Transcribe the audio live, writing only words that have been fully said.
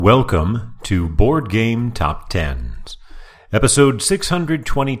Welcome to Board Game Top 10s, episode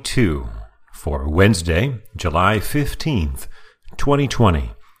 622 for Wednesday, July 15th,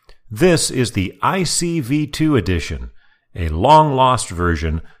 2020. This is the ICV2 edition, a long-lost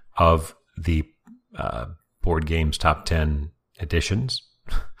version of the Board Games Top 10 editions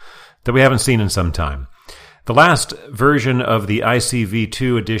that we haven't seen in some time. The last version of the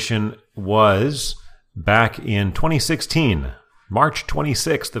ICV2 edition was back in 2016, March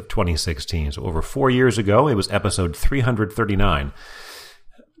 26th of 2016. So over 4 years ago, it was episode 339.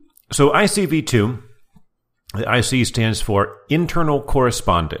 So ICV2, the IC stands for Internal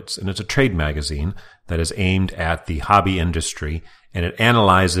Correspondence, and it's a trade magazine that is aimed at the hobby industry, and it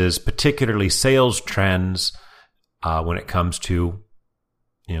analyzes particularly sales trends when it comes to,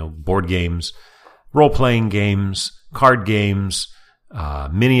 board games, role-playing games, card games,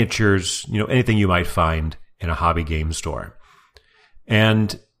 miniatures, anything you might find in a hobby game store.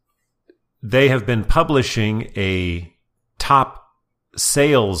 And they have been publishing a top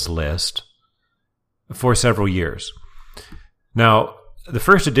sales list for several years. Now, the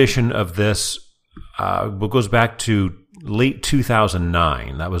first edition of this goes back to late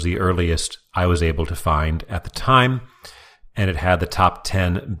 2009. That was the earliest I was able to find at the time. And it had the top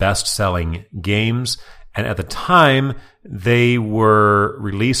 10 best-selling games. And at the time, they were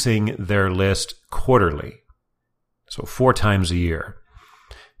releasing their list quarterly, so 4 times a year.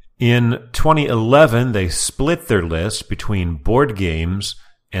 In 2011, they split their list between board games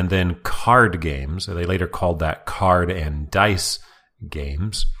and then card games. They later called that card and dice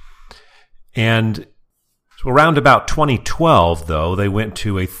games. And so around about 2012, though, they went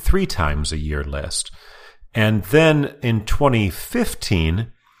to a 3 times a year list. And then in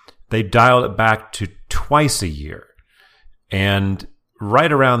 2015, they dialed it back to twice a year. And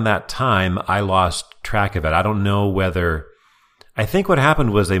right around that time, I lost track of it. I don't know whether... I think what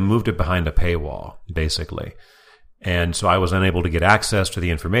happened was they moved it behind a paywall, basically. And so I was unable to get access to the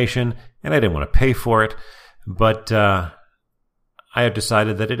information, and I didn't want to pay for it. But I have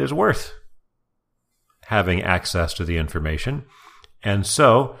decided that it is worth having access to the information. And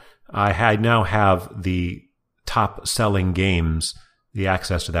so I now have the top-selling games, the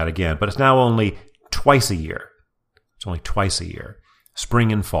access to that again. But it's now only twice a year. It's only twice a year,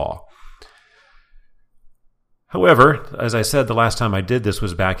 spring and fall. However, as I said, the last time I did this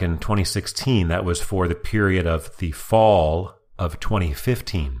was back in 2016. That was for the period of the fall of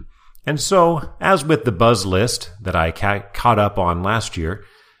 2015. And so, as with the buzz list that I caught up on last year,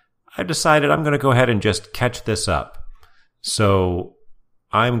 I decided I'm going to go ahead and just catch this up. So,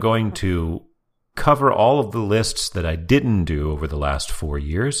 I'm going to cover all of the lists that I didn't do over the last 4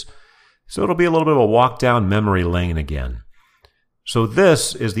 years. So it'll be a little bit of a walk down memory lane again. So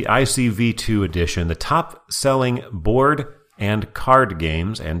this is the ICV2 edition, the top-selling board and card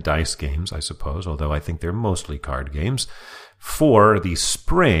games, and dice games, I suppose, although I think they're mostly card games, for the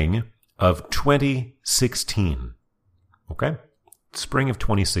spring of 2016. Okay? Spring of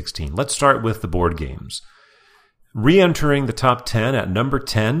 2016. Let's start with the board games. Re-entering the top 10 at number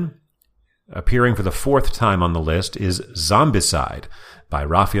 10, appearing for the 4th time on the list, is Zombicide by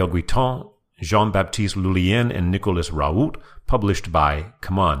Raphael Guiton, Jean-Baptiste Lulien, and Nicolas Raoult, published by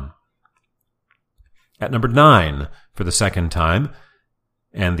CMON. At number 9, for the 2nd time,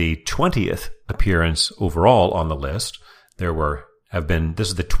 and the 20th appearance overall on the list, this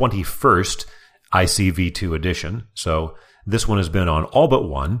is the 21st ICV2 edition, so this one has been on all but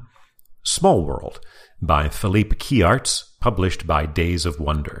one, Small World by Philippe Kiarts, published by Days of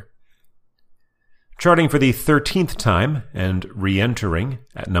Wonder. Charting for the 13th time and re-entering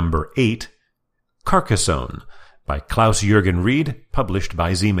at number 8, Carcassonne by Klaus-Jürgen Ried, published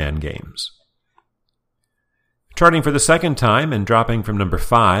by Z-Man Games. Charting for the 2nd time and dropping from number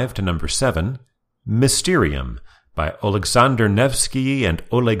 5 to number 7, Mysterium by Alexander Nevsky and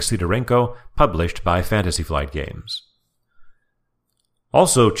Oleg Sidorenko, published by Fantasy Flight Games.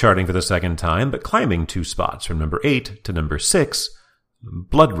 Also charting for the 2nd time, but climbing 2 spots from number 8 to number 6,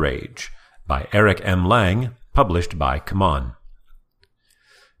 Blood Rage by Eric M. Lang, published by CMON.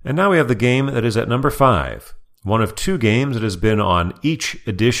 And now we have the game that is at number 5, one of 2 games that has been on each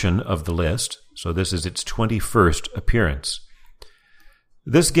edition of the list, so this is its 21st appearance.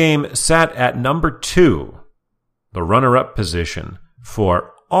 This game sat at number 2, the runner-up position,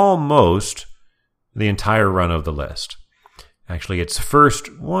 for almost the entire run of the list. Actually, its first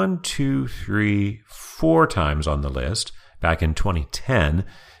 4 times on the list, back in 2010,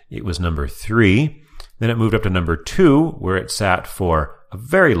 it was number 3. Then it moved up to number 2, where it sat for a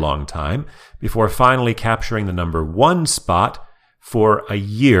very long time, before finally capturing the number 1 spot for a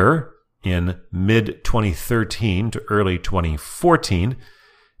year in mid-2013 to early 2014,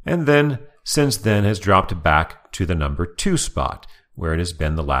 and then since then has dropped back to the number 2 spot, where it has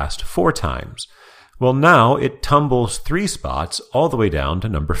been the last 4 times. Well, now it tumbles 3 spots all the way down to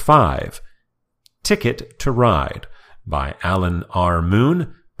number 5. Ticket to Ride by Alan R.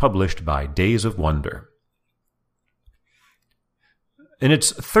 Moon, published by Days of Wonder. In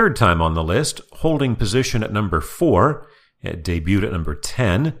its 3rd time on the list, holding position at number 4, it debuted at number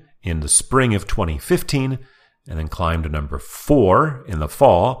 10 in the spring of 2015, and then climbed to number 4 in the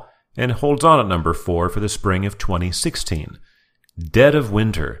fall, and holds on at number 4 for the spring of 2016. Dead of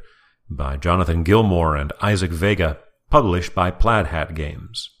Winter by Jonathan Gilmour and Isaac Vega, published by Plaid Hat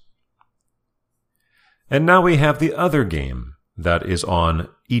Games. And now we have the other game that is on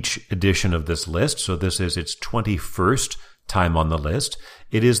each edition of this list, so this is its 21st time on the list.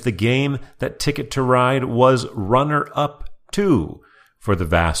 It is the game that Ticket to Ride was runner-up to for the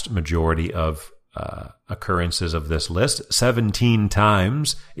vast majority of occurrences of this list. 17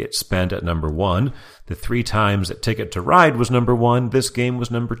 times it spent at number 1. The 3 times that Ticket to Ride was number 1, this game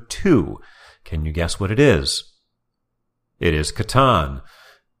was number 2. Can you guess what it is? It is Catan,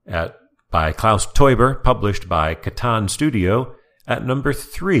 by Klaus Teuber, published by Catan Studio, at number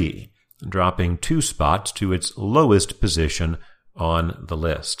 3, dropping 2 spots to its lowest position on the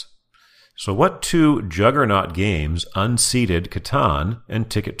list. So what 2 juggernaut games unseated Catan and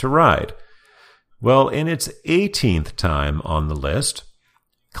Ticket to Ride? Well, in its 18th time on the list,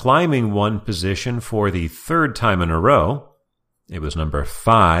 climbing 1 position for the 3rd time in a row, it was number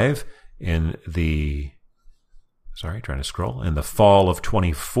 5 in the fall of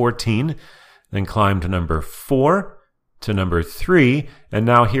 2014, then climbed to number 4, to number 3, and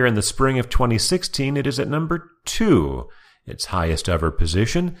now here in the spring of 2016, it is at number 2, its highest ever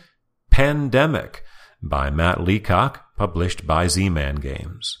position, Pandemic, by Matt Leacock, published by Z-Man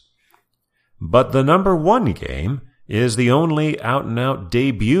Games. But the number 1 game is the only out-and-out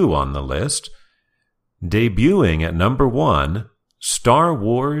debut on the list. Debuting at number 1, Star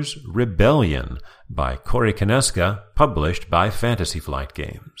Wars Rebellion by Corey Konieczka, published by Fantasy Flight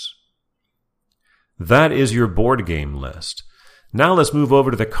Games. That is your board game list. Now let's move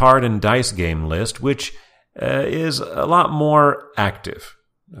over to the card and dice game list, which is a lot more active.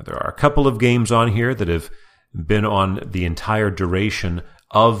 Now, there are a couple of games on here that have been on the entire duration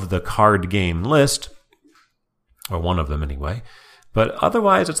of the card game list, or one of them anyway, but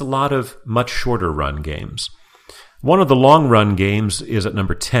otherwise it's a lot of much shorter run games. One of the long run games is at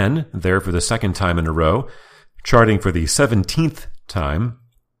number 10, there for the 2nd time in a row, charting for the 17th time,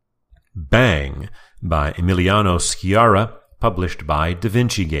 Bang by Emiliano Sciarra, published by Da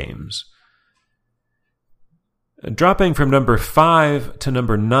Vinci Games. Dropping from number 5 to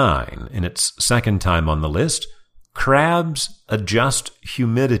number 9 in its 2nd time on the list, Crabs Adjust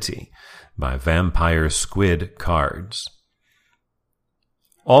Humidity by Vampire Squid Cards.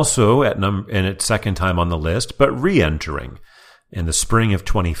 Also in its 2nd time on the list, but re-entering. In the spring of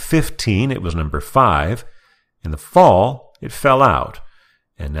 2015, it was number 5. In the fall, it fell out.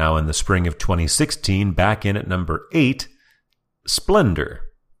 And now in the spring of 2016, back in at number 8, Splendor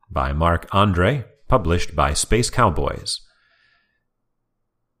by Marc Andre, published by Space Cowboys.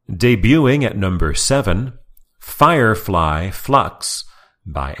 Debuting at number 7, Firefly Flux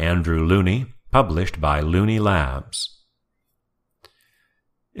by Andrew Looney, published by Looney Labs.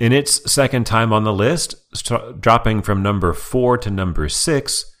 In its 2nd time on the list, dropping from number 4 to number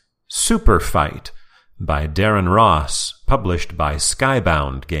 6, Super Fight by Darren Ross, published by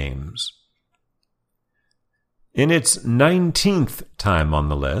Skybound Games. In its 19th time on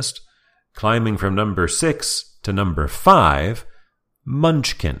the list, climbing from number 6 to number 5,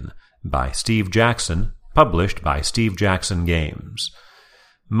 Munchkin by Steve Jackson, published by Steve Jackson Games.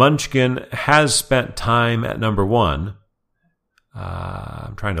 Munchkin has spent time at number 1.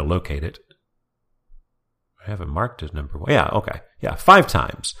 I'm trying to locate it. I have it marked as number 1. Yeah, okay. Yeah, 5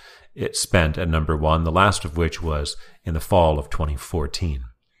 times it spent at number 1, the last of which was in the fall of 2014.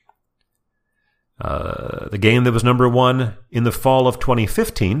 The game that was number 1 in the fall of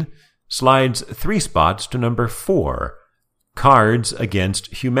 2015 slides 3 spots to number 4, Cards Against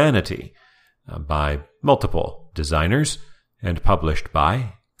Humanity, by multiple designers and published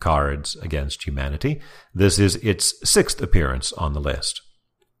by Cards Against Humanity. This is its 6th appearance on the list.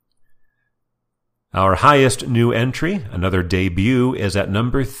 Our highest new entry, another debut, is at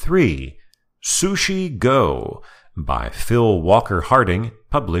number 3, Sushi Go by Phil Walker Harding,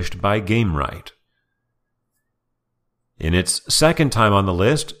 published by Gamewright. In its 2nd time on the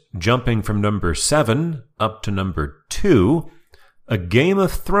list, jumping from number 7 up to number 2, A Game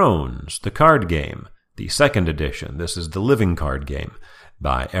of Thrones, the card game, the 2nd edition. This is the living card game,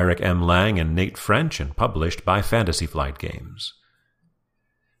 by Eric M. Lang and Nate French, and published by Fantasy Flight Games.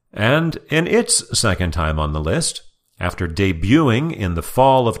 And in its second time on the list, after debuting in the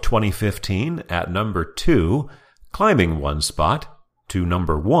fall of 2015 at number 2, climbing one spot to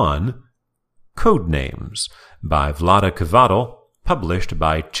number 1, Codenames by Vlada Kavadl, published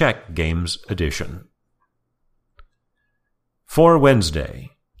by Czech Games Edition. For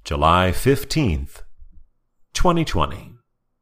Wednesday, July 15th, 2020.